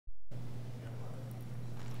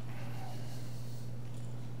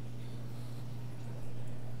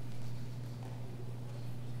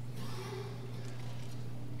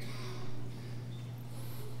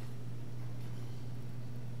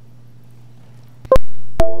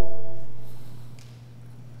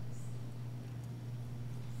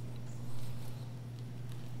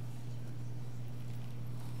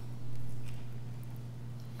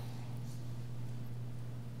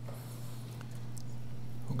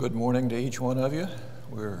Good morning to each one of you.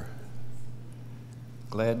 We're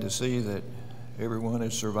glad to see that everyone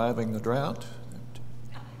is surviving the drought.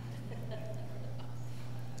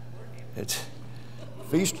 It's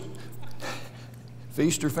feast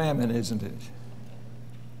or famine, isn't it?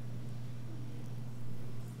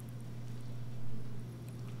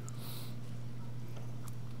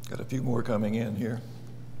 Got a few more coming in here.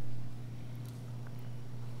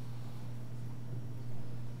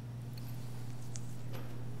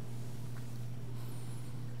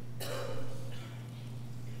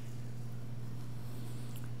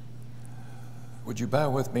 Would you bow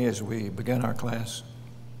with me as we begin our class?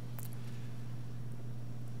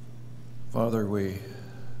 Father, we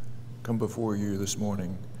come before you this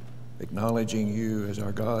morning, acknowledging you as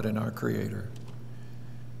our God and our Creator.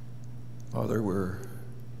 Father,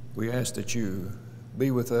 we ask that you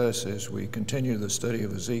be with us as we continue the study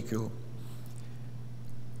of Ezekiel.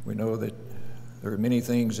 We know that there are many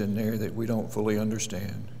things in there that we don't fully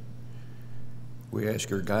understand. We ask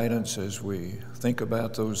your guidance as we think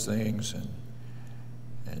about those things and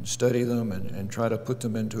study them and try to put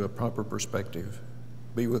them into a proper perspective.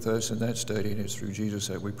 Be with us in that study, and it's through Jesus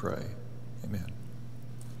that we pray. Amen.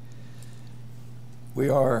 We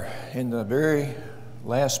are in the very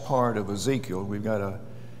last part of Ezekiel. We've got a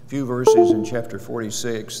few verses in chapter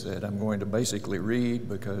 46 that I'm going to basically read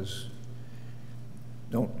because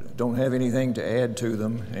don't have anything to add to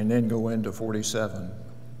them, and then go into 47.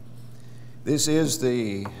 This is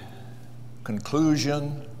the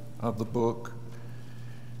conclusion of the book.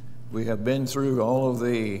 We have been through all of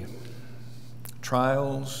the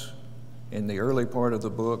trials in the early part of the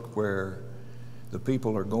book where the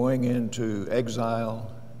people are going into exile,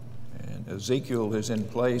 and Ezekiel is in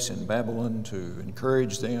place in Babylon to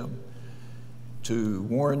encourage them, to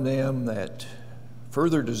warn them that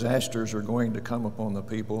further disasters are going to come upon the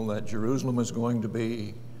people, that Jerusalem is going to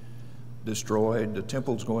be destroyed, the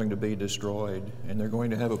temple's going to be destroyed, and they're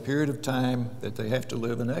going to have a period of time that they have to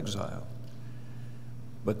live in exile.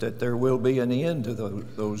 But that there will be an end to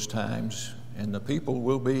those times, and the people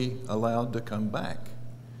will be allowed to come back.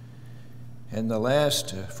 And the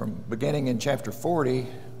last, from beginning in chapter 40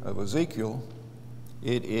 of Ezekiel,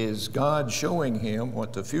 it is God showing him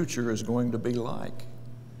what the future is going to be like.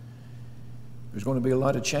 There's going to be a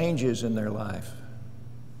lot of changes in their life,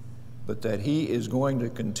 but that he is going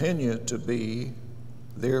to continue to be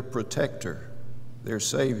their protector, their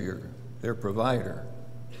savior, their provider.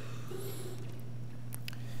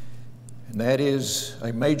 And that is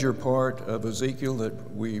a major part of Ezekiel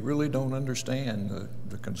that we really don't understand,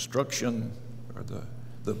 the construction or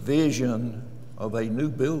the vision of a new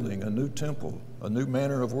building, a new temple, a new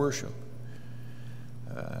manner of worship.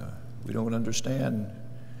 We don't understand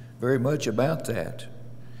very much about that.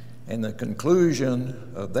 And the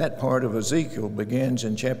conclusion of that part of Ezekiel begins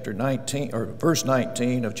in chapter 19, or verse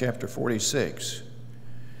 19 of chapter 46.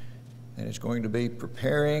 And it's going to be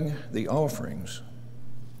preparing the offerings.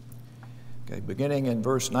 Okay, beginning in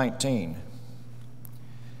verse 19.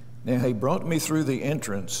 Now he brought me through the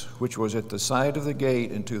entrance, which was at the side of the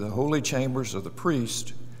gate, into the holy chambers of the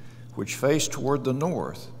priest, which faced toward the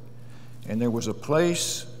north. And there was a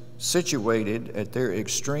place situated at their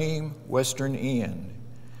extreme western end.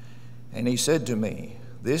 And he said to me,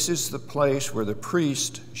 This is the place where the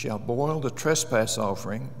priest shall boil the trespass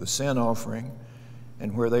offering, the sin offering,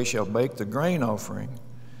 and where they shall bake the grain offering,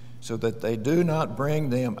 so that they do not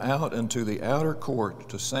bring them out into the outer court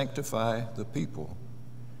to sanctify the people.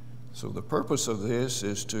 So the purpose of this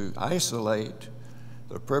is to isolate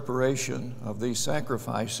the preparation of these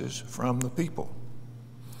sacrifices from the people.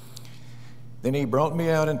 Then he brought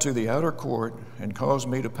me out into the outer court and caused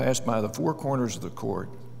me to pass by the four corners of the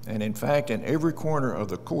court. And in fact, in every corner of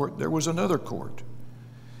the court, there was another court.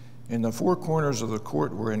 In the four corners of the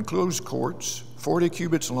court were enclosed courts, 40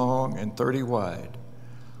 cubits long and 30 wide.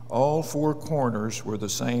 All four corners were the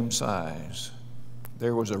same size.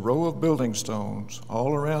 There was a row of building stones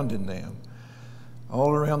all around in them, all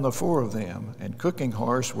around the four of them, and cooking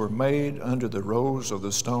hearths were made under the rows of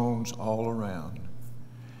the stones all around.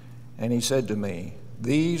 And he said to me,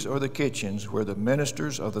 These are the kitchens where the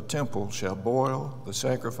ministers of the temple shall boil the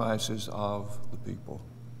sacrifices of the people.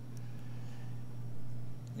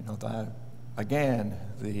 You know, again,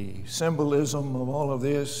 the symbolism of all of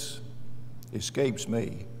this escapes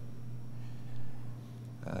me.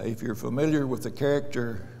 If you're familiar with the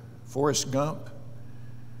character Forrest Gump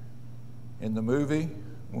in the movie,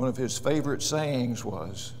 one of his favorite sayings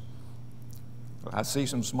was, I see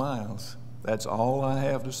some smiles. That's all I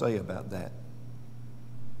have to say about that.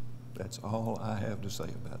 That's all I have to say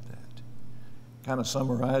about that. Kind of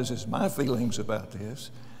summarizes my feelings about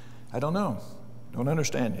this. I don't know. Don't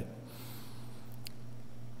understand it.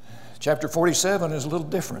 Chapter 47 is a little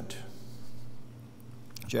different.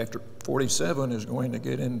 Chapter 47 is going to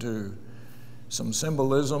get into some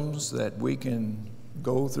symbolisms that we can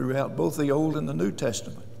go throughout both the Old and the New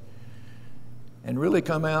Testament and really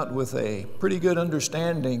come out with a pretty good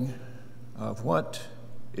understanding of what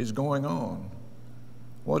is going on.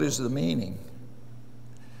 What is the meaning?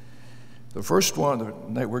 The first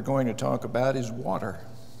one that we're going to talk about is water.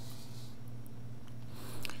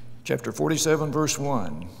 Chapter 47, verse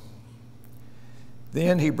 1.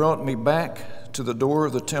 Then he brought me back to the door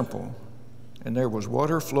of the temple, and there was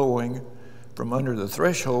water flowing from under the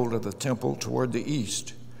threshold of the temple toward the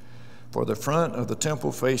east. For the front of the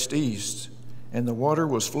temple faced east, and the water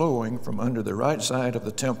was flowing from under the right side of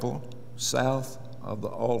the temple, south of the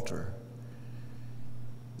altar.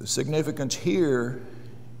 The significance here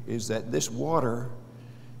is that this water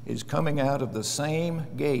is coming out of the same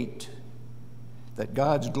gate that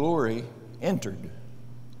God's glory entered.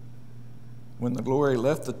 When the glory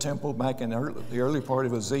left the temple back in the early part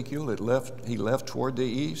of Ezekiel, he left toward the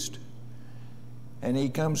east, and he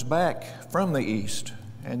comes back from the east,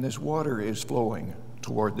 and this water is flowing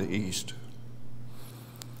toward the east.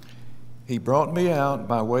 He brought me out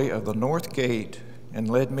by way of the north gate and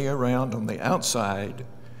led me around on the outside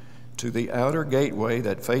to the outer gateway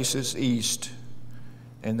that faces east,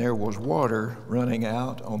 and there was water running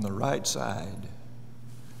out on the right side.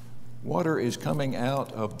 Water is coming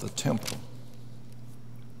out of the temple.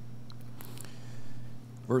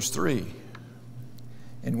 Verse 3,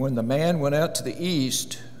 and when the man went out to the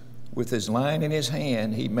east with his line in his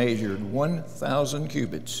hand, he measured 1,000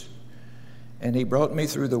 cubits, and he brought me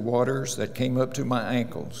through the waters that came up to my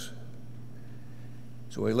ankles.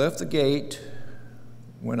 So he left the gate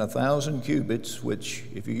when 1,000 cubits, which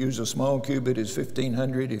if you use a small cubit is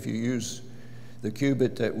 1,500. If you use the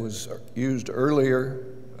cubit that was used earlier,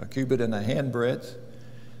 a cubit and a handbreadth,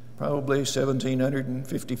 probably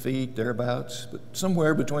 1,750 feet, thereabouts, but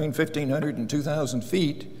somewhere between 1,500 and 2,000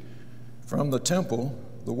 feet from the temple,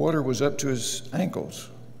 the water was up to his ankles.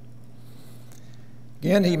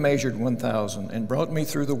 Again he measured 1,000 and brought me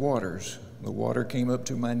through the waters. The water came up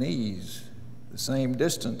to my knees, the same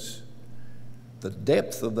distance. The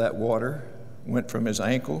depth of that water went from his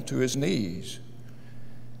ankle to his knees.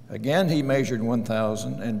 Again he measured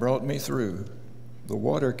 1,000 and brought me through. The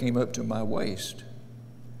water came up to my waist.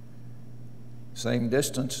 Same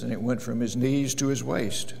distance, and it went from his knees to his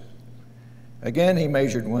waist. Again he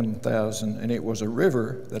measured 1,000, and it was a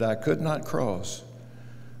river that I could not cross,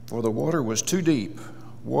 for the water was too deep,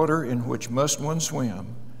 water in which must one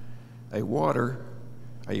swim, a river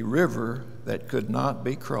that could not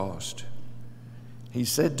be crossed. He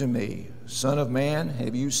said to me, Son of man,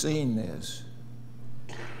 have you seen this?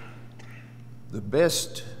 The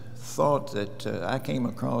best thought that I came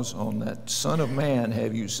across on that, Son of man,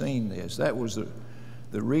 have you seen this? That was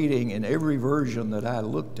the reading in every version that I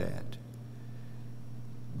looked at.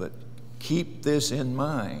 But keep this in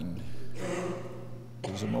mind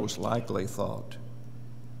is the most likely thought.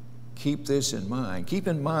 Keep this in mind. Keep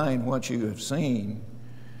in mind what you have seen.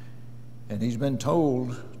 And he's been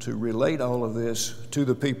told to relate all of this to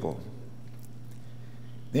the people.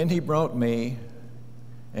 Then he brought me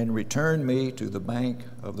and returned me to the bank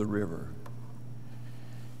of the river.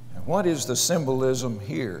 And what is the symbolism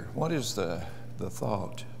here? What is the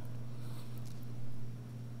thought?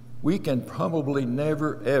 We can probably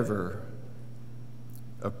never, ever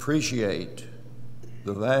appreciate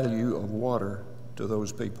the value of water to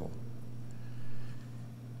those people.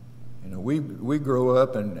 You know, we grow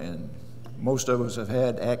up and most of us have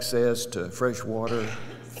had access to fresh water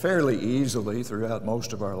fairly easily throughout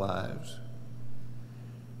most of our lives.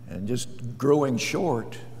 And just growing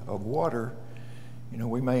short of water, you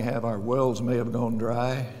know, our wells may have gone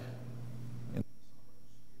dry.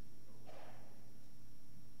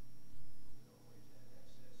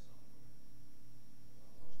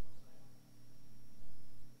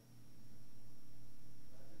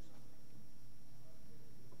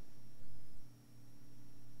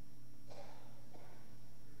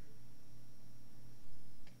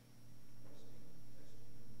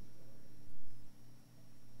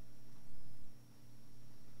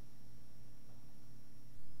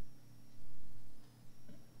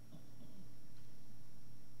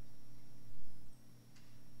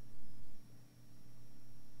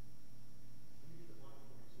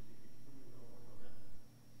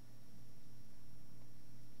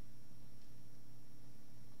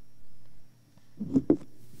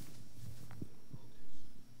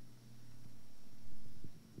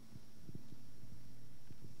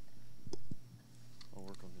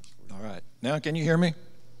 Now, can you hear me?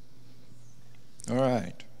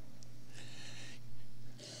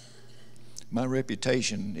 My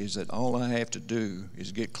reputation is that all I have to do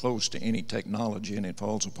is get close to any technology and it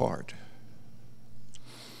falls apart.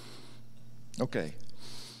 Okay,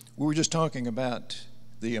 we were just talking about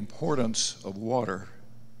the importance of water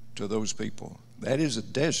to those people. That is a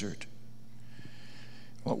desert.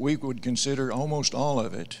 What we would consider almost all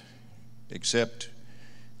of it, except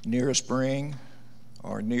near a spring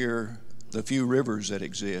or near the few rivers that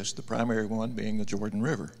exist, the primary one being the Jordan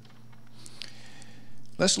River.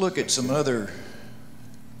 Let's look at some other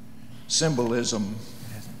symbolism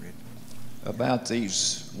about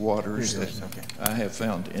these waters that I have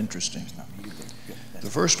found interesting. The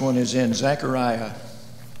first one is in Zechariah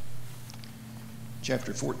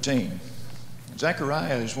chapter 14.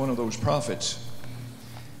 Zechariah is one of those prophets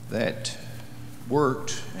that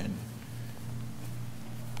worked, and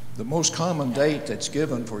the most common date that's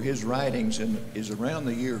given for his writings is around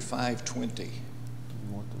the year 520. Do you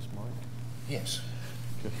want this mic? Yes.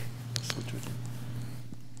 Okay. Switch it.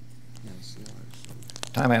 Yes,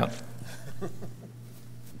 Time out.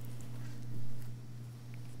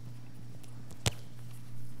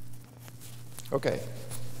 Okay.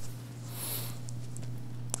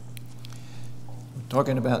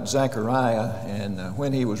 Talking about Zechariah and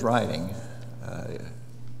when he was writing,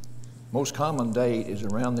 most common date is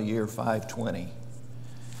around the year 520.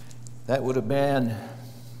 That would have been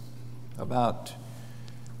about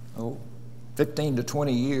 15 to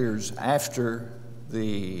 20 years after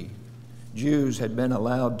the Jews had been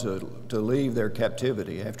allowed to leave their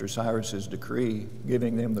captivity, after Cyrus's decree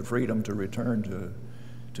giving them the freedom to return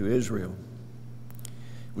to Israel.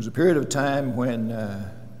 It was a period of time when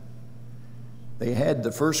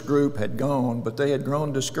the first group had gone, but they had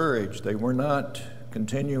grown discouraged. They were not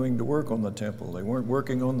continuing to work on the temple. They weren't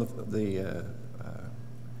working on the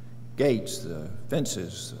gates, the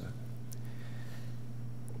fences.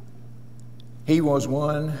 He was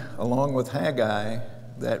one, along with Haggai,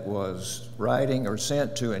 that was writing or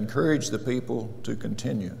sent to encourage the people to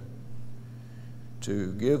continue,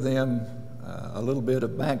 to give them a little bit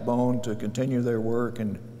of backbone to continue their work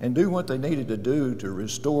and do what they needed to do to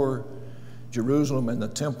restore Jerusalem and the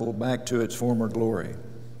temple back to its former glory.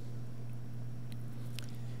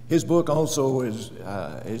 His book also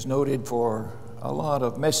is noted for a lot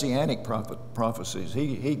of messianic prophecies.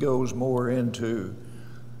 He goes more into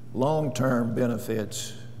long-term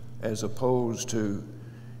benefits as opposed to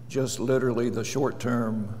just literally the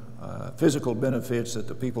short-term physical benefits that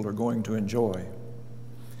the people are going to enjoy.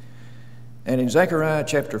 And in Zechariah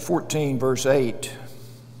chapter 14, verse 8,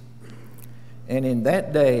 "And in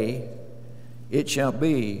that day it shall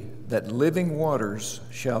be that living waters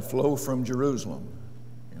shall flow from Jerusalem."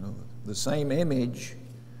 You know, the same image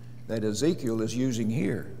that Ezekiel is using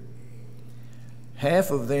here.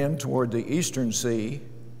 Half of them toward the eastern sea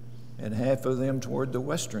and half of them toward the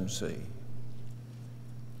western sea.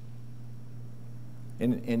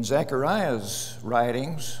 In Zechariah's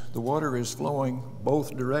writings, the water is flowing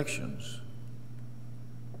both directions,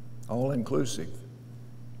 all inclusive.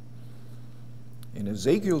 In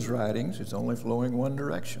Ezekiel's writings, it's only flowing one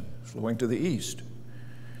direction, flowing to the east.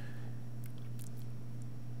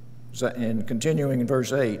 And continuing in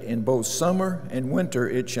verse 8, "In both summer and winter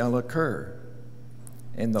it shall occur,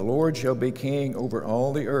 and the Lord shall be king over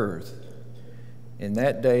all the earth. In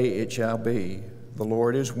that day it shall be, the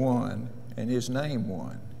Lord is one, and his name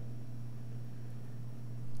one."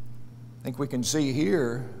 I think we can see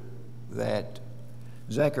here that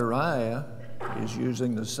Zechariah is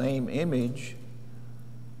using the same image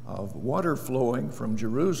of water flowing from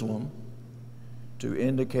Jerusalem to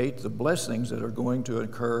indicate the blessings that are going to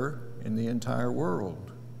occur in the entire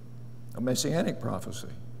world. A messianic prophecy,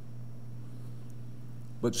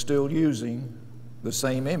 but still using the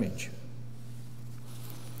same image.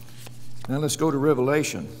 Now let's go to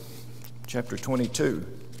Revelation chapter 22.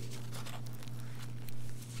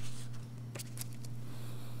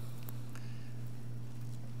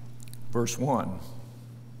 Verse 1.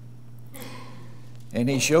 "And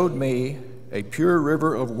he showed me a pure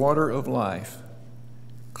river of water of life,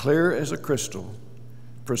 clear as a crystal,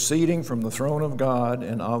 proceeding from the throne of God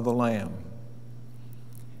and of the Lamb.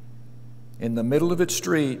 In the middle of its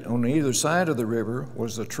street, on either side of the river,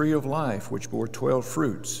 was the tree of life, which bore 12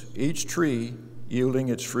 fruits, each tree yielding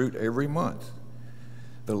its fruit every month.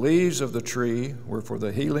 The leaves of the tree were for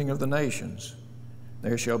the healing of the nations.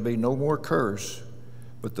 There shall be no more curse,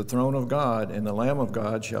 but the throne of God and the Lamb of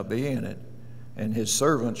God shall be in it, and his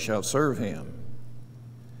servants shall serve him."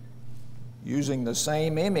 Using the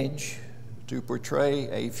same image to portray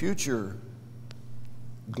a future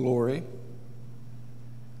glory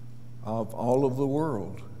of all of the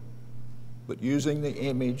world, but using the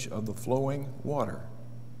image of the flowing water.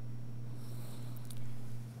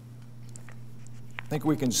 think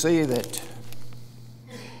we can see that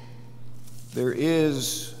there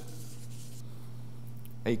is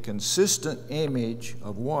a consistent image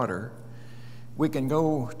of water. We can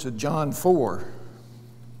go to John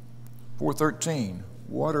 4:13.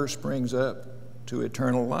 Water springs up to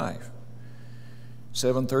eternal life.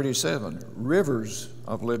 7:37, rivers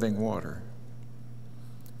of living water.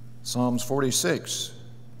 Psalms 46,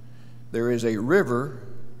 there is a river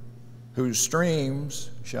whose streams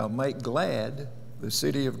shall make glad the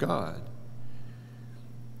city of God.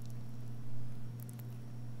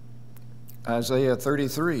 Isaiah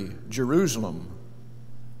 33, Jerusalem,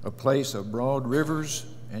 a place of broad rivers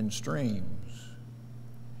and streams.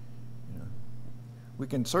 We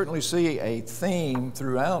can certainly see a theme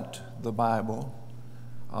throughout the Bible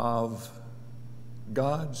of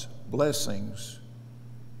God's blessings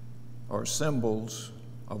are symbols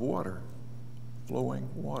of water. Flowing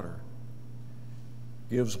water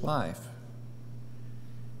gives life.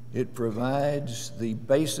 It provides the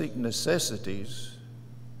basic necessities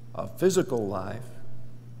of physical life,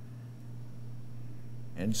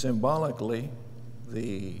 and symbolically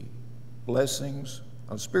the blessings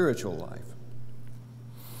of spiritual life.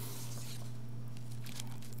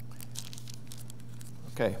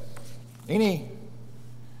 Okay. Any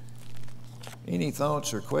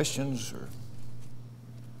thoughts or questions or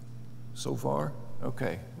so far?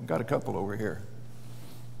 Okay, we've got a couple over here.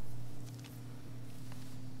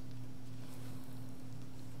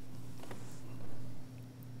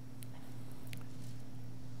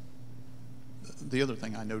 The other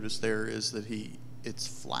thing I noticed there is that it's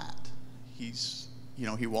flat. He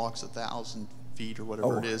walks 1,000 feet or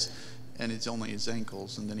whatever it is, and it's only his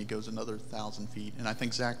ankles, and then he goes another 1,000 feet. And I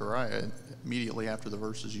think Zechariah, immediately after the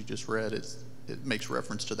verses you just read, it makes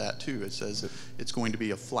reference to that too. It says it's going to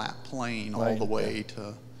be a flat plain all the way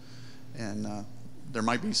to, and there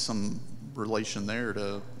might be some relation there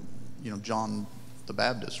to, John the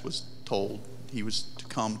Baptist was told he was to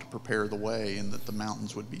come to prepare the way, and that the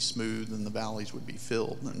mountains would be smooth and the valleys would be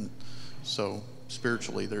filled. And so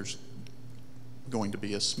spiritually, there's going to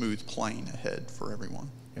be a smooth plain ahead for everyone.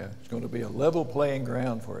 Yeah, it's going to be a level playing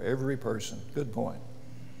ground for every person. Good point.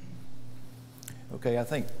 Okay, I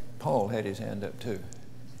think Paul had his hand up too.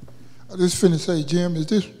 I just finished say, Jim, is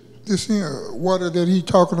this water that he's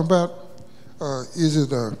talking about, is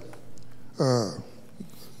it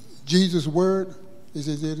Jesus' word? Is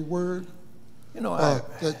it his word?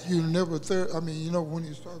 That you never when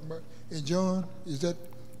he's talking about in John, is that?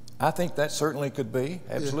 I think that certainly could be,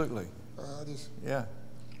 absolutely. Yeah.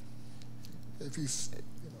 If you,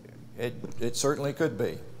 It certainly could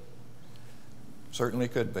be. Certainly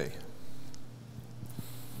could be.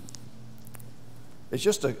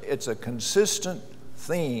 It's a consistent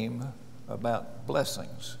theme about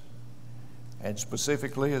blessings. And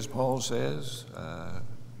specifically, as Paul says,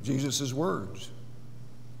 Jesus' words.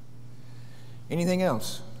 Anything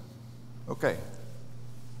else? Okay.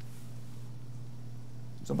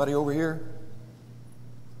 Somebody over here?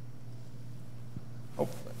 Oh,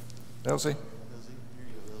 Elsie?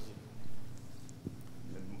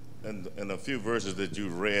 In a few verses that you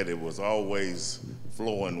read, it was always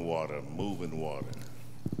flowing water, moving water.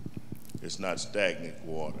 It's not stagnant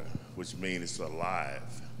water, which means it's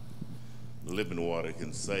alive. Living water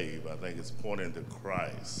can save. I think it's pointing to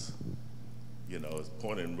Christ. It's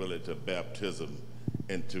pointing really to baptism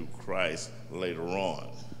into Christ later on.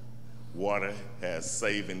 Water has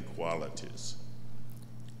saving qualities.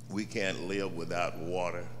 We can't live without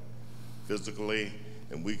water physically,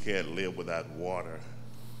 and we can't live without water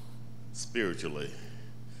spiritually,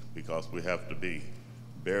 because we have to be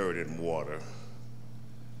buried in water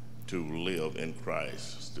to live in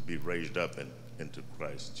Christ, to be raised up into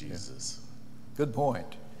Christ Jesus. Yeah. Good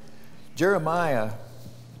point. Jeremiah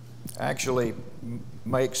actually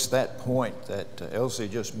makes that point that Elsie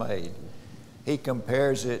just made. He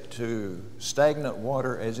compares it to stagnant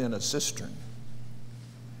water as in a cistern.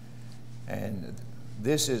 And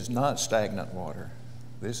this is not stagnant water.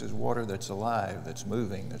 This is water that's alive, that's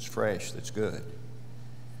moving, that's fresh, that's good.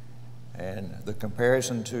 And the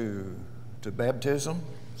comparison to baptism,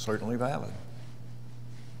 certainly valid.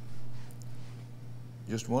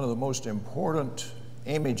 Just one of the most important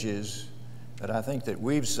images that I think that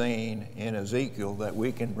we've seen in Ezekiel that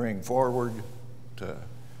we can bring forward to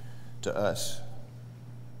us.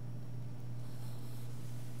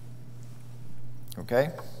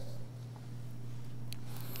 Okay?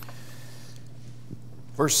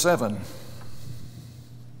 Verse 7.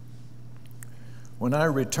 When I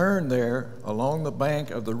returned there, along the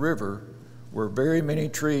bank of the river were very many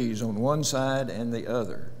trees on one side and the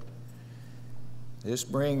other. This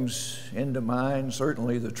brings into mind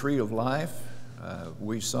certainly the tree of life,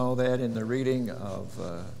 We saw that in the reading of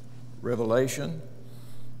Revelation.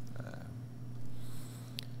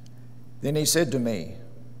 Then he said to me,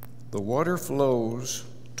 the water flows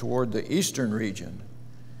toward the eastern region,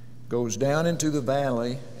 goes down into the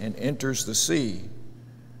valley, and enters the sea.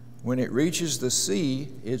 When it reaches the sea,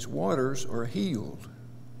 its waters are healed.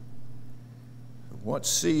 What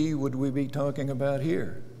sea would we be talking about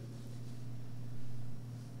here?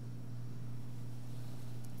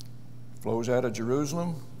 Flows out of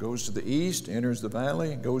Jerusalem, goes to the east, enters the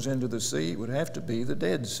valley, goes into the sea. It would have to be the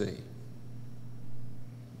Dead Sea.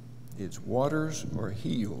 Its waters are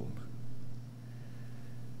healed.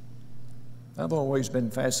 I've always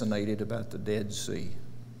been fascinated about the Dead Sea.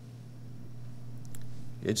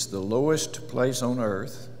 It's the lowest place on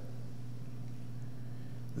earth.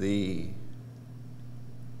 The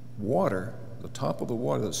water, the top of the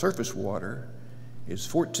water, the surface water,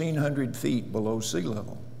 is 1,400 feet below sea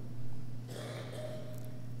level.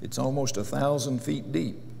 It's almost 1,000 feet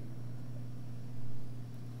deep.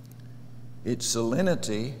 Its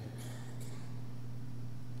salinity,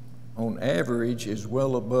 on average, is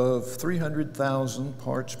well above 300,000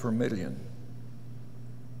 parts per million.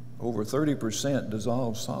 Over 30%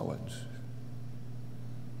 dissolved solids.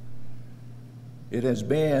 It has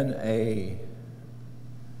been a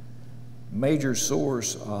major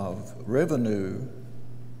source of revenue,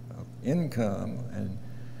 of income, and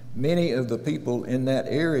many of the people in that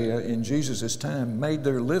area in Jesus' time made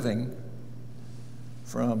their living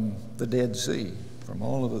from the Dead Sea, from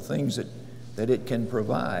all of the things that it can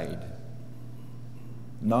provide.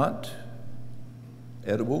 Not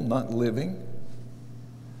edible, not living,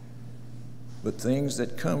 but things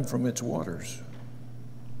that come from its waters.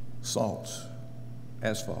 Salts,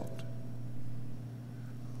 asphalt.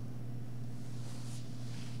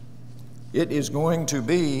 It is going to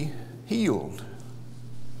be healed.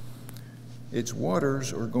 Its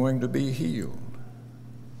waters are going to be healed.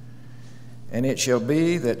 And it shall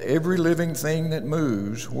be that every living thing that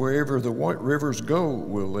moves, wherever the rivers go,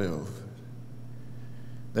 will live.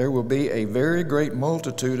 There will be a very great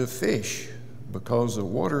multitude of fish, because the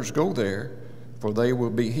waters go there, for they will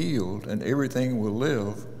be healed, and everything will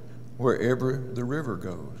live wherever the river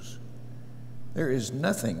goes. There is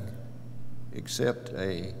nothing except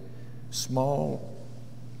a small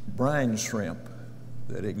brine shrimp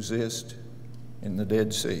that exists in the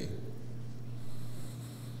Dead Sea.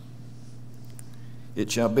 It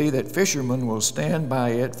shall be that fishermen will stand by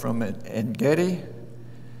it from En-Gedi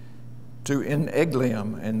to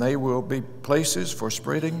En-Eglaim, and they will be places for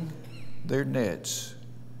spreading their nets.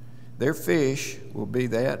 Their fish will be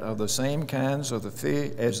that of the same kinds of the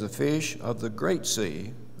fish as the fish of the great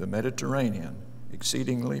sea, the Mediterranean,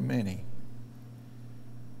 exceedingly many.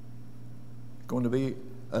 Going to be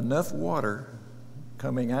enough water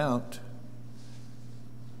coming out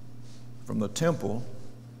from the temple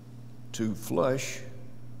to flush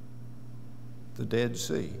the Dead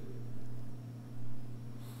Sea.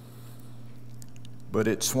 But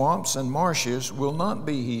its swamps and marshes will not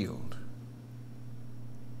be healed.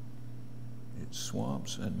 Its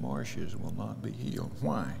swamps and marshes will not be healed.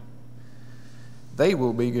 Why? They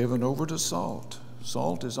will be given over to salt.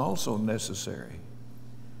 Salt is also necessary.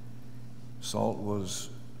 Salt was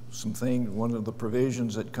one of the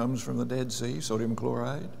provisions that comes from the Dead Sea, sodium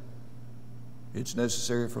chloride. It's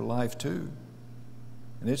necessary for life too,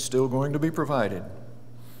 and it's still going to be provided.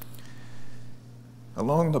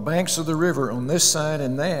 Along the banks of the river on this side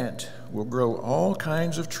and that will grow all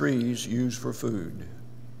kinds of trees used for food.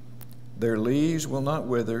 Their leaves will not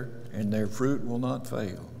wither, and their fruit will not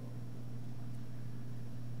fail.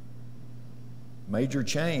 Major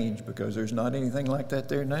change, because there's not anything like that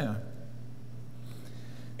there now.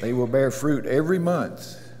 They will bear fruit every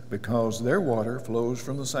month, because their water flows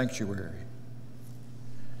from the sanctuary.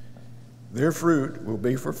 Their fruit will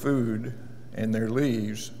be for food, and their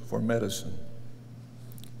leaves for medicine.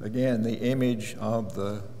 Again, the image of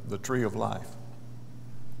the tree of life.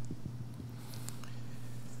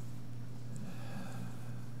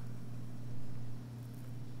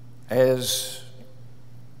 As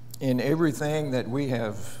in everything that we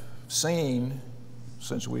have seen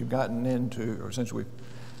since we've gotten into, or since we've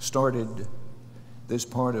started this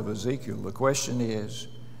part of Ezekiel, the question is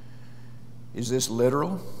this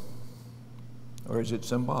literal or is it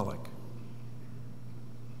symbolic?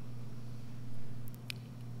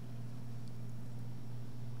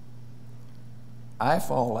 I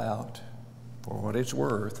fall out, for what it's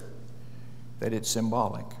worth, that it's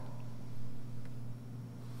symbolic.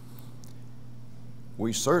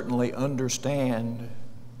 We certainly understand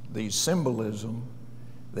the symbolism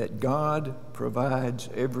that God provides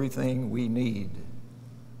everything we need.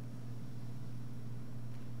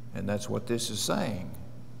 And that's what this is saying,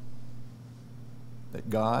 that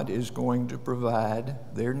God is going to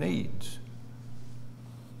provide their needs.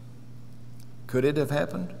 Could it have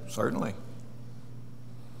happened? Certainly.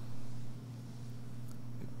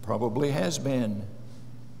 It probably has been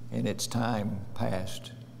in its time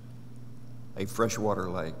past a freshwater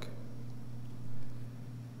lake.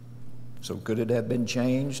 So could it have been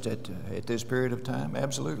changed at this period of time?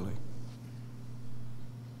 Absolutely.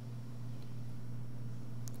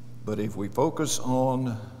 But if we focus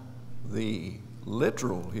on the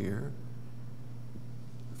literal here,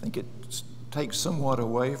 I think it takes somewhat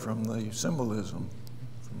away from the symbolism,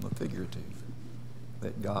 from the figurative,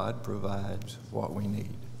 that God provides what we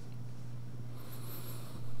need.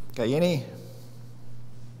 Okay,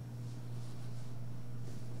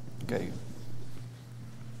 Okay.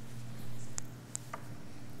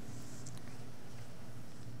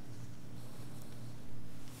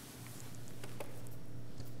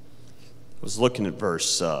 I was looking at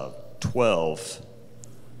verse 12,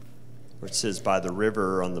 where it says, by the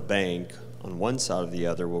river on the bank, on one side or the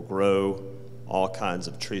other, will grow all kinds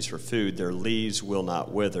of trees for food. Their leaves will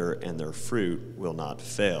not wither, and their fruit will not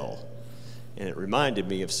fail. And it reminded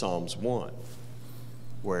me of Psalms 1,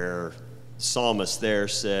 where the psalmist there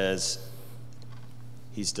says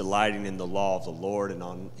he's delighting in the law of the Lord, and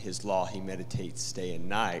on his law he meditates day and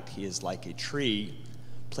night. He is like a tree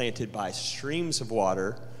planted by streams of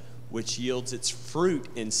water, which yields its fruit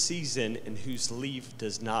in season, and whose leaf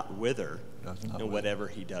does not wither, and whatever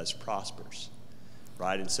he does prospers.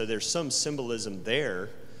 Right? And so there's some symbolism there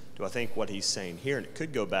to, I think, what he's saying here. And it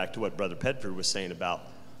could go back to what Brother Pedford was saying about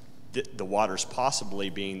the waters possibly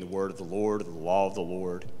being the word of the Lord, or the law of the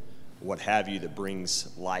Lord, what have you, that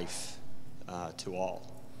brings life to all.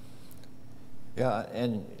 Yeah,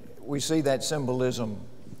 and we see that symbolism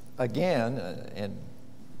again in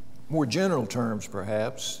more general terms,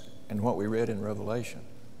 perhaps, in what we read in Revelation.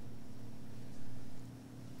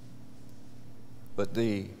 But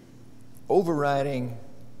the overriding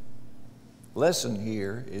lesson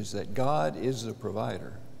here is that God is the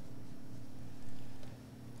provider.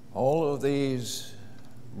 All of these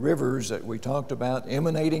rivers that we talked about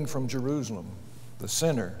emanating from Jerusalem, the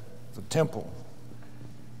center, the temple,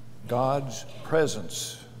 God's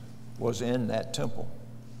presence was in that temple.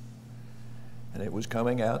 And it was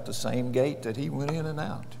coming out the same gate that he went in and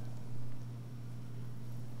out.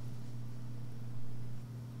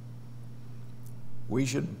 We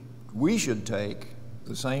should take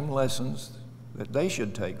the same lessons that they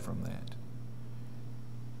should take from that.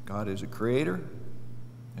 God is a creator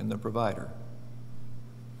and the provider.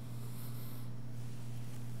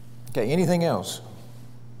 Okay, anything else?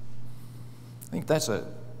 I think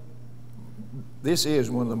this is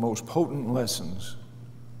one of the most potent lessons,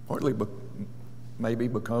 partly maybe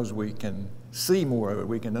because we can see more of it,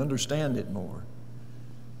 we can understand it more,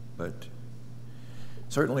 but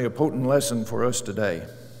certainly a potent lesson for us today.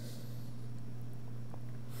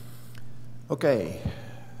 Okay,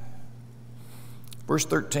 verse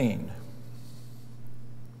 13.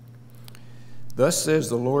 Thus says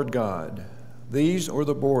the Lord God, these are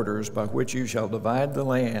the borders by which you shall divide the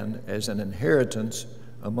land as an inheritance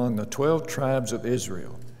among the 12 tribes of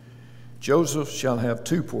Israel. Joseph shall have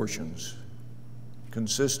 2 portions,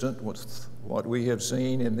 consistent with what we have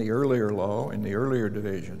seen in the earlier law, in the earlier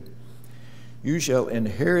division. You shall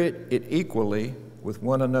inherit it equally with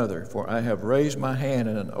one another, for I have raised my hand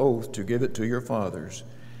in an oath to give it to your fathers,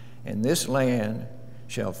 and this land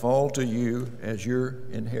shall fall to you as your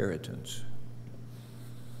inheritance.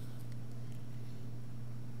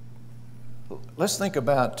 Let's think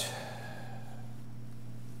about,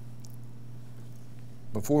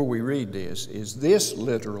 before we read this, is this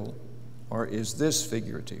literal or is this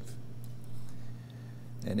figurative?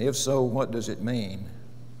 And if so, what does it mean?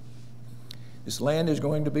 This land is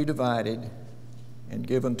going to be divided and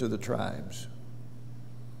given to the tribes.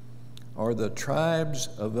 Are the tribes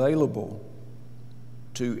available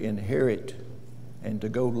to inherit and to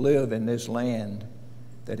go live in this land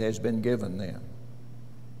that has been given them?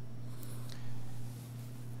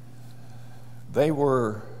 They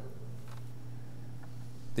were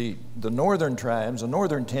the northern tribes, the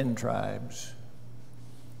northern 10 tribes,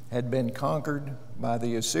 had been conquered by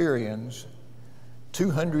the Assyrians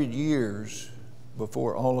 200 years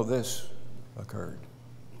before all of this occurred.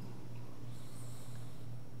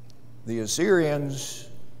 The Assyrians,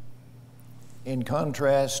 in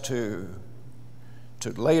contrast to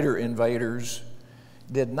later invaders,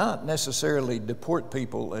 did not necessarily deport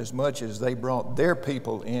people as much as they brought their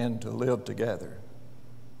people in to live together.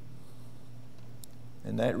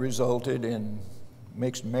 And that resulted in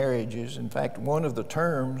mixed marriages. In fact, one of the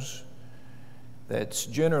terms that's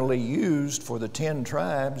generally used for the 10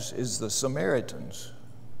 tribes is the Samaritans.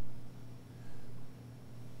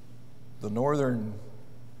 The northern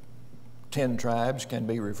 10 tribes can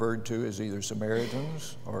be referred to as either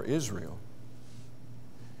Samaritans or Israel.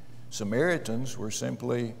 Samaritans were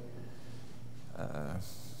simply, I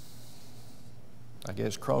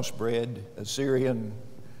guess, crossbred Assyrian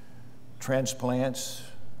transplants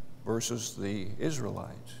versus the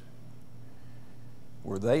Israelites.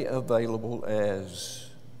 Were they available as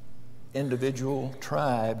individual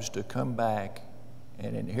tribes to come back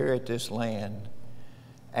and inherit this land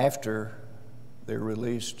after they're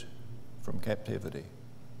released from captivity?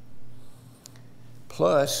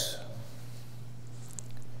 Plus,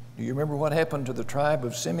 do you remember what happened to the tribe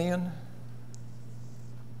of Simeon?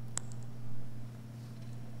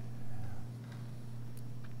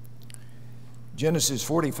 Genesis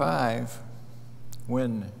 45,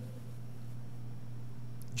 when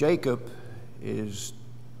Jacob is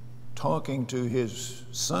talking to his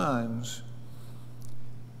sons,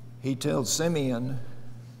 he tells Simeon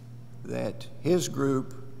that his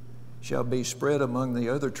group shall be spread among the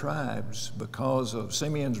other tribes because of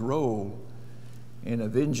Simeon's role in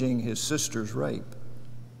avenging his sister's rape.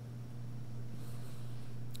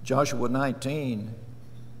 Joshua 19,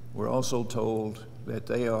 we're also told that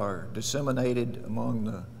they are disseminated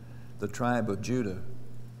among the tribe of Judah.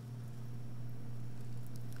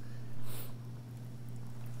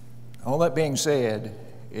 All that being said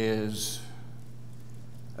is,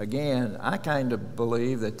 again, I kind of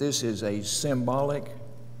believe that this is a symbolic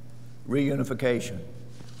reunification.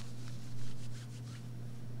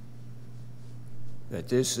 That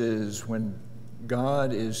this is when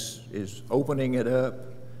God is opening it up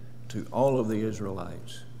to all of the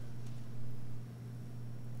Israelites.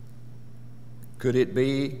 Could it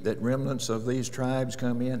be that remnants of these tribes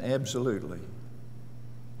come in? Absolutely.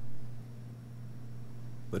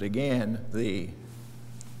 But again,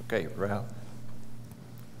 okay, Ralph.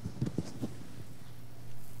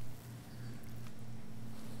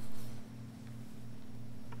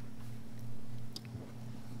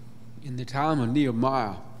 In the time of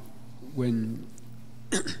Nehemiah, when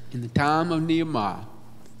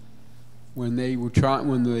they were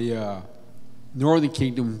when the northern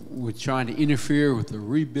kingdom was trying to interfere with the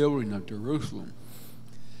rebuilding of Jerusalem,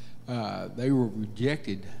 they were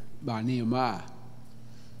rejected by Nehemiah,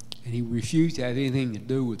 and he refused to have anything to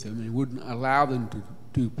do with them and wouldn't allow them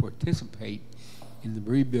to participate in the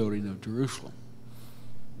rebuilding of Jerusalem.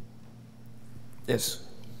 Yes.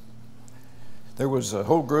 There was a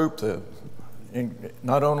whole group,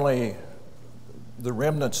 not only the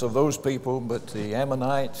remnants of those people, but the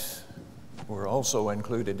Ammonites were also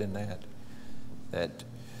included in that.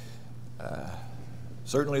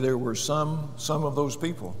 Certainly there were some of those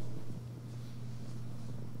people.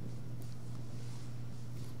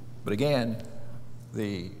 But again,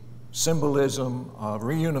 the symbolism of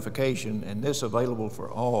reunification and this available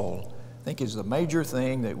for all, I think, is the major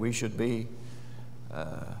thing that we should be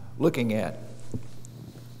looking at.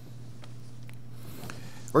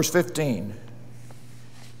 Verse 15,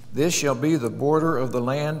 this shall be the border of the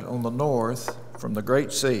land on the north from the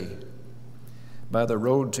great sea, by the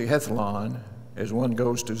road to Hethlon, as one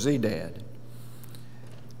goes to Zedad.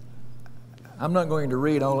 I'm not going to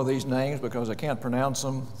read all of these names because I can't pronounce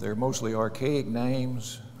them. They're mostly archaic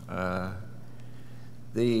names.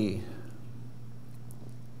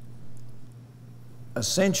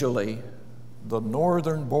 Essentially, the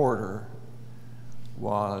northern border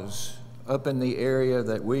was up in the area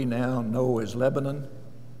that we now know as Lebanon.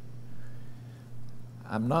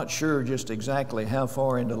 I'm not sure just exactly how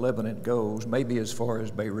far into Lebanon it goes, maybe as far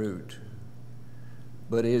as Beirut.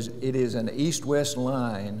 But it is an east-west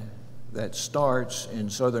line that starts in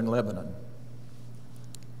southern Lebanon.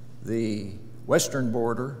 The western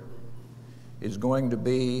border is going to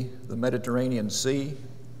be the Mediterranean Sea.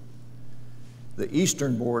 The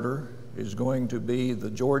eastern border is going to be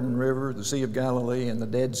the Jordan River, the Sea of Galilee, and the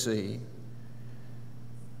Dead Sea.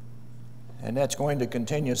 And that's going to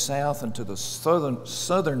continue south into the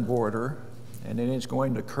southern border, and then it's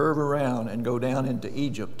going to curve around and go down into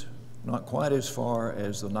Egypt, not quite as far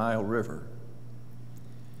as the Nile River.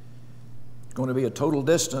 It's going to be a total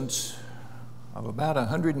distance of about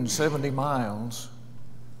 170 miles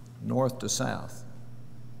north to south.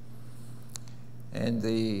 And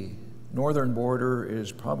the northern border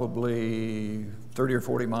is probably 30 or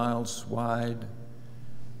 40 miles wide.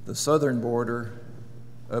 The southern border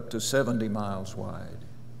up to 70 miles wide.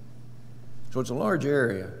 So it's a large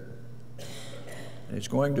area. And it's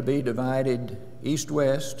going to be divided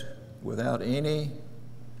east-west without any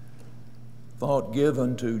thought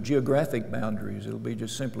given to geographic boundaries. It'll be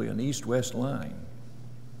just simply an east-west line.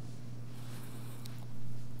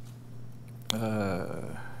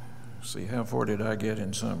 See, how far did I get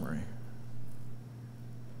in summary?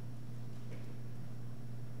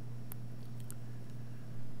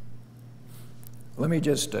 Let me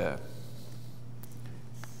just,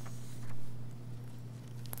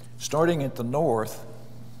 starting at the north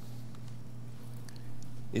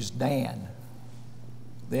is Dan,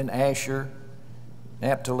 then Asher,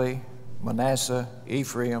 Naphtali, Manasseh,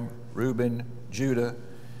 Ephraim, Reuben, Judah,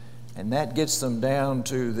 and that gets them down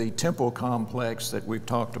to the temple complex that we've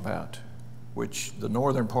talked about, which the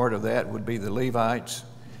northern part of that would be the Levites,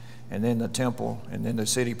 and then the temple, and then the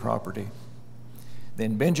city property.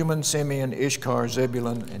 Then Benjamin, Simeon, Issachar,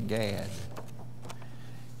 Zebulun, and Gad.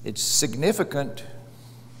 It's significant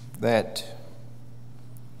that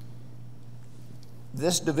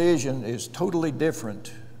this division is totally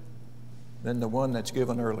different than the one that's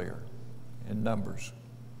given earlier in Numbers.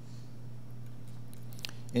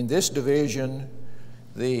 In this division,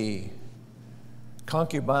 the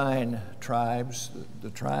concubine tribes, the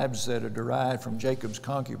tribes that are derived from Jacob's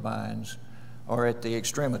concubines, are at the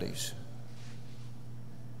extremities.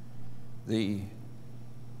 The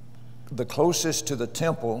closest to the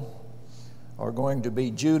temple are going to be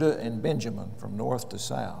Judah and Benjamin from north to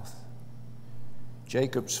south,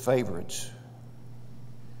 Jacob's favorites.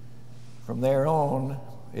 From there on,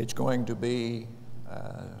 it's going to be,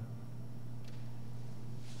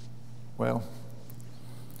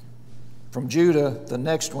 from Judah, the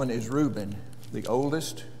next one is Reuben, the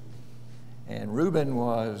oldest. And Reuben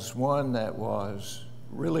was one that was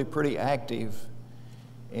really pretty active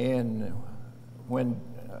when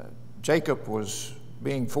Jacob was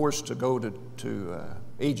being forced to go to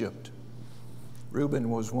Egypt. Reuben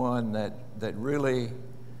was one that really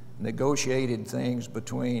negotiated things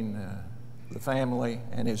between the family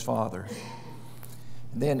and his father.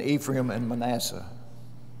 And then Ephraim and Manasseh.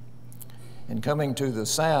 And coming to the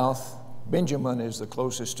south, Benjamin is the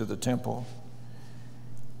closest to the temple.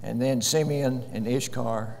 And then Simeon and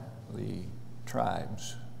Issachar, the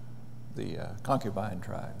tribes, the concubine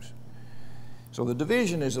tribes. So the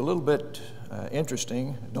division is a little bit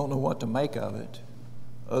interesting. I don't know what to make of it,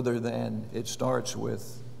 other than it starts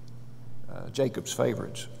with Jacob's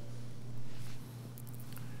favorites.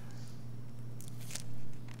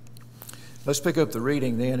 Let's pick up the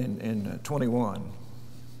reading then in 21.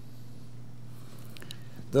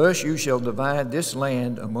 Thus you shall divide this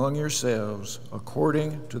land among yourselves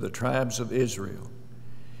according to the tribes of Israel.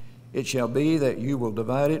 It shall be that you will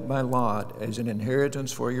divide it by lot as an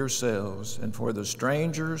inheritance for yourselves and for the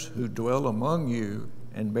strangers who dwell among you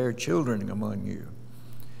and bear children among you.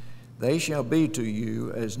 They shall be to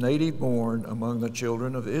you as native born among the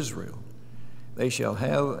children of Israel. They shall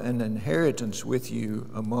have an inheritance with you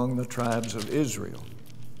among the tribes of Israel.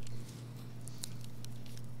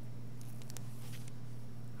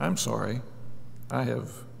 I'm sorry,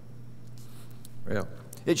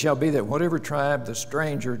 it shall be that whatever tribe the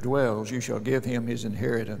stranger dwells, you shall give him his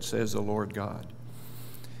inheritance, says the Lord God.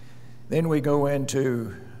 Then we go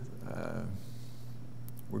into,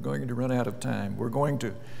 we're going to run out of time. We're going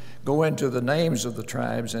to go into the names of the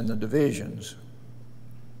tribes and the divisions.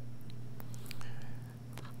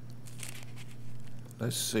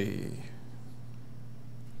 Let's see.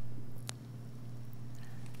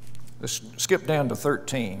 Let's skip down to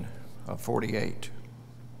 13 of 48.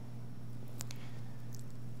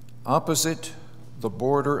 Opposite the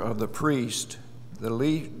border of the priest, the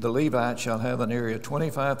Levite shall have an area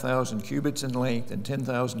 25,000 cubits in length and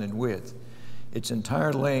 10,000 in width. Its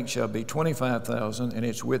entire length shall be 25,000 and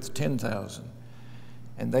its width 10,000.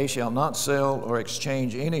 And they shall not sell or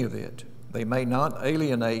exchange any of it. They may not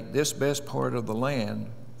alienate this best part of the land,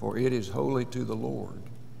 for it is holy to the Lord.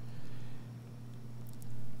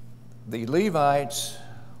 The Levites,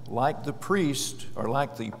 like the priest, or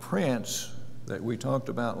like the prince that we talked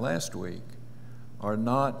about last week, are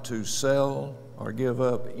not to sell or give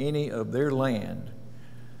up any of their land,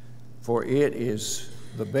 for it is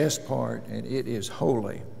the best part and it is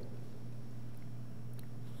holy.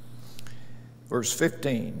 Verse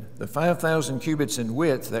 15, the 5,000 cubits in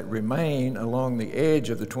width that remain along the edge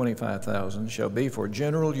of the 25,000 shall be for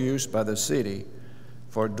general use by the city,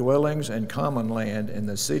 for dwellings and common land, and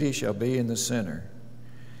the city shall be in the center.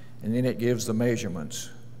 And then it gives the measurements.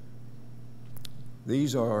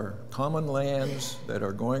 These are common lands that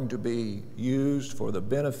are going to be used for the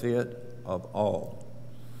benefit of all.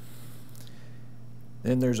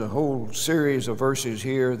 Then there's a whole series of verses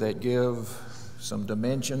here that give some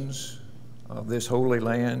dimensions of this holy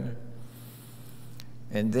land.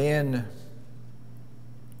 And then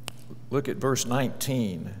look at verse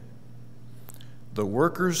 19. The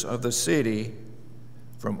workers of the city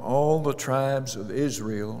from all the tribes of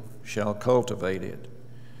Israel shall cultivate it.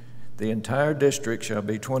 The entire district shall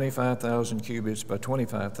be 25,000 cubits by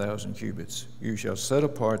 25,000 cubits. You shall set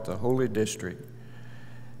apart the holy district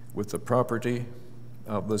with the property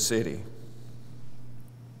of the city.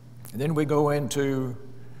 And then we go into,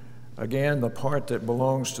 again, the part that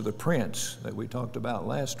belongs to the prince that we talked about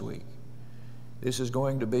last week. This is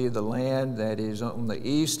going to be the land that is on the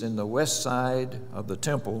east and the west side of the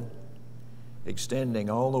temple, extending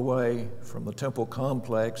all the way from the temple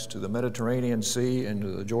complex to the Mediterranean Sea and to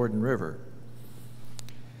the Jordan River.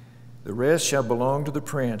 The rest shall belong to the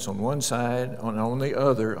prince on one side, and on the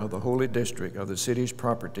other of the holy district of the city's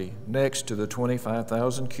property, next to the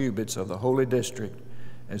 25,000 cubits of the holy district,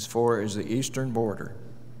 as far as the eastern border.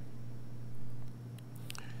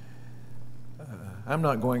 I'm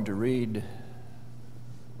not going to read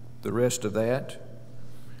the rest of that.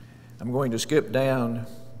 I'm going to skip down.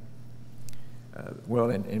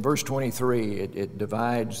 In verse 23, it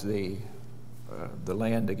divides the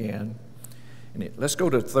land again. And let's go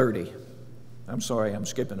to 30. I'm sorry, I'm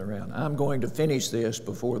skipping around. I'm going to finish this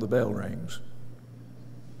before the bell rings.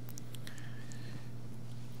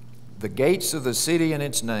 The gates of the city and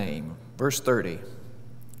its name. Verse 30.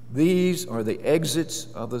 These are the exits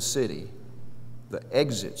of the city. The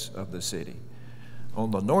exits of the city. On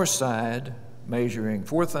the north side, measuring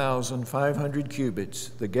 4,500 cubits,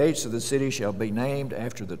 the gates of the city shall be named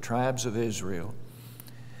after the tribes of Israel.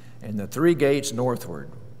 And the 3 gates northward,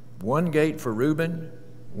 1 gate for Reuben,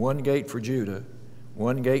 1 gate for Judah,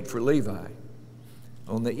 1 gate for Levi.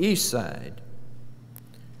 On the east side,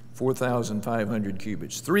 4,500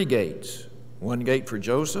 cubits, 3 gates, 1 gate for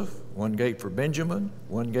Joseph, 1 gate for Benjamin,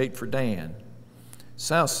 1 gate for Dan.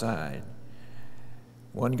 South side,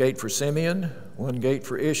 1 gate for Simeon, 1 gate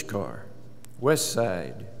for Issachar. West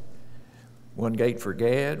side, 1 gate for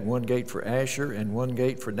Gad, 1 gate for Asher, and 1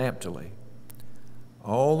 gate for Naphtali.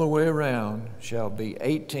 All the way around shall be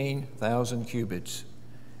 18,000 cubits,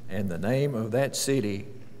 and the name of that city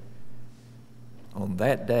on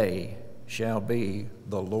that day shall be,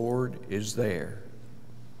 the Lord is there.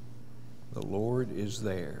 The Lord is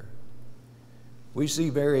there. We see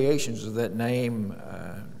variations of that name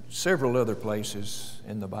several other places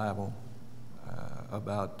in the Bible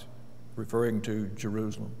about referring to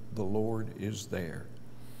Jerusalem. The Lord is there.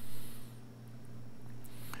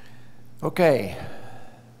 Okay.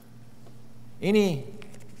 Any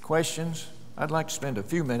questions? I'd like to spend a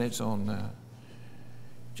few minutes on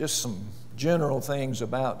just some general things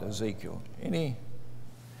about Ezekiel.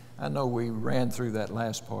 I know we ran through that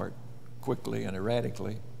last part quickly and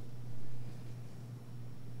erratically.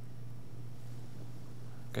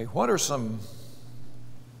 Okay, what are some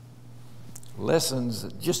lessons,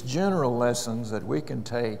 just general lessons that we can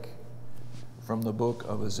take from the book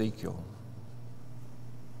of Ezekiel?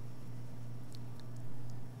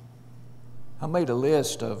 I made a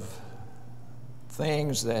list of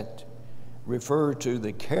things that refer to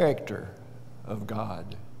the character of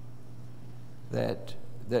God that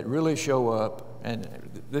really show up, and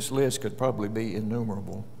this list could probably be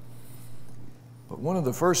innumerable. But one of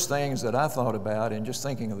the first things that I thought about in just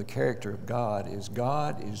thinking of the character of God is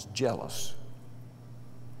jealous.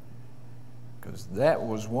 Because that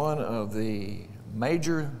was one of the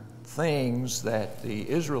major things that the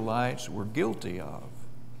Israelites were guilty of,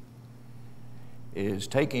 is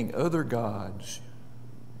taking other gods,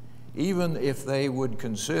 even if they would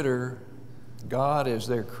consider God as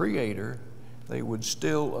their creator, they would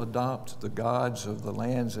still adopt the gods of the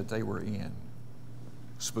lands that they were in,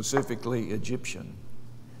 specifically Egyptian.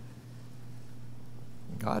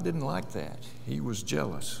 God didn't like that. He was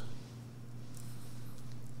jealous.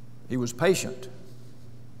 He was patient.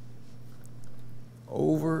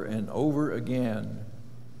 Over and over again,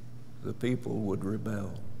 the people would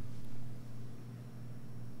rebel.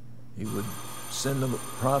 He would send them a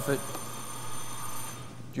prophet.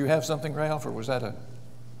 Do you have something, Ralph, or was that a...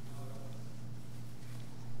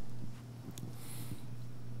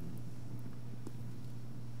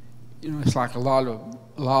 You know, it's like a lot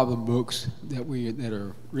of the books that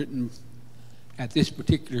are written at this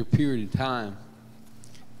particular period of time.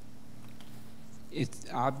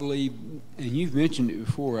 I believe, and you've mentioned it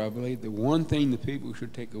before, I believe the one thing the people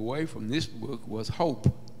should take away from this book was hope.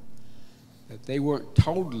 That they weren't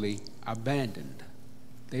totally abandoned.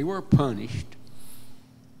 They were punished,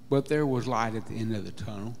 but there was light at the end of the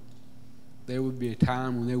tunnel. There would be a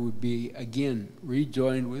time when they would be, again,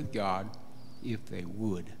 rejoined with God if they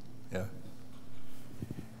would. Yeah.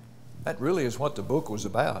 That really is what the book was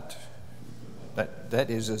about. That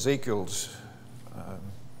is Ezekiel's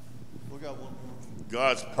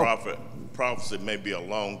God's prophecy may be a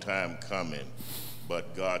long time coming,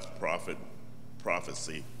 but God's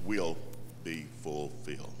prophecy will be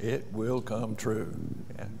fulfilled. It will come true.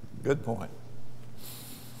 Yeah, good point.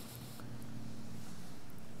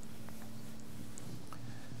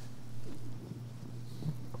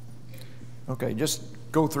 Okay, just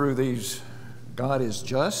go through these. God is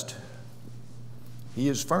just. He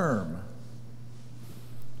is firm.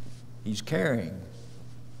 He's caring.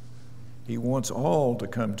 He wants all to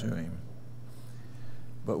come to him.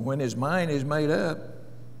 But when his mind is made up,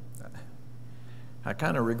 I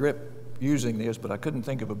kind of regret using this, but I couldn't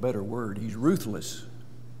think of a better word. He's ruthless.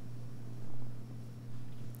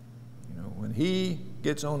 You know, when he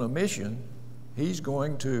gets on a mission, he's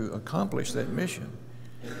going to accomplish that mission.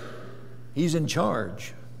 He's in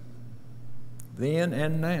charge, then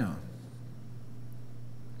and now.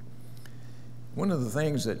 One of the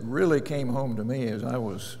things that really came home to me as I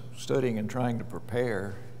was studying and trying to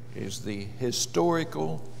prepare is the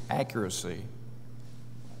historical accuracy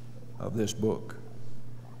of this book.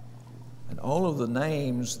 And all of the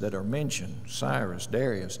names that are mentioned, Cyrus,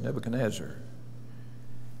 Darius, Nebuchadnezzar,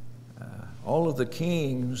 all of the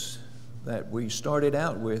kings that we started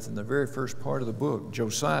out with in the very first part of the book,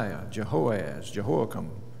 Josiah, Jehoaz,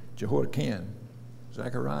 Jehoiakim, Jehoiakim,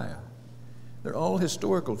 Zechariah, they're all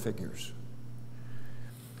historical figures.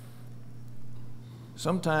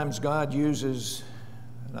 Sometimes God uses,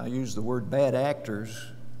 and I use the word bad actors,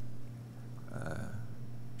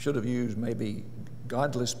 should have used maybe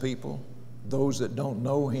godless people, those that don't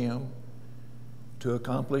know him, to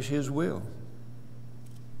accomplish his will.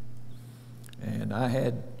 And I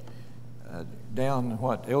had down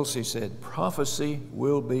what Elsie said, prophecy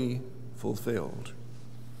will be fulfilled.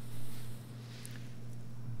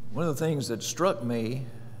 One of the things that struck me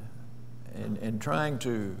in trying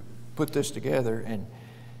to put this together, and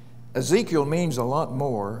Ezekiel means a lot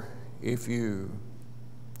more if you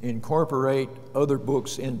incorporate other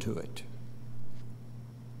books into it.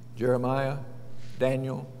 Jeremiah,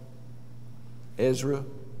 Daniel, Ezra,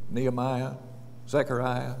 Nehemiah,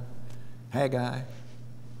 Zechariah, Haggai.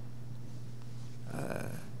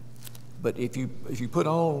 But if you put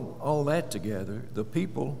all that together, the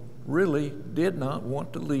people really did not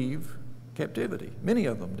want to leave captivity. Many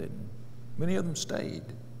of them didn't. Many of them stayed.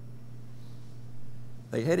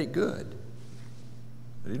 They had it good.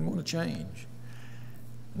 They didn't want to change.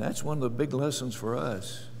 And that's one of the big lessons for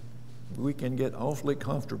us. We can get awfully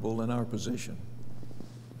comfortable in our position.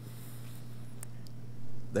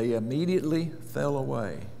 They immediately fell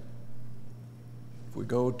away. If we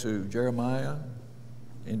go to Jeremiah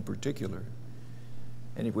in particular,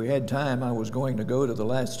 and if we had time, I was going to go to the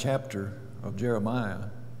last chapter of Jeremiah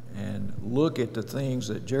and look at the things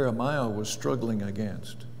that Jeremiah was struggling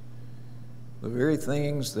against. The very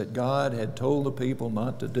things that God had told the people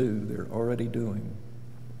not to do, they're already doing.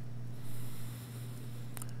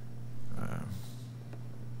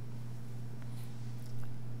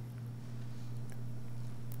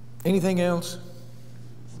 Anything else?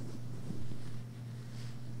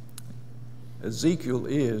 Ezekiel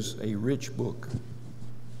is a rich book.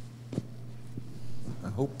 I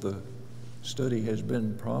hope the study has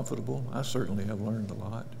been profitable. I certainly have learned a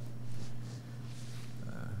lot.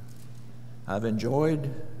 I've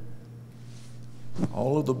enjoyed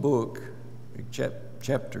all of the book, except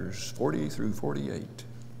chapters 40 through 48.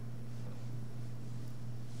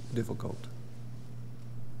 Difficult.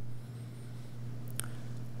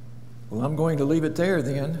 Well, I'm going to leave it there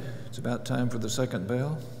then. It's about time for the second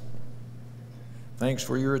bell. Thanks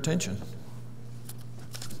for your attention.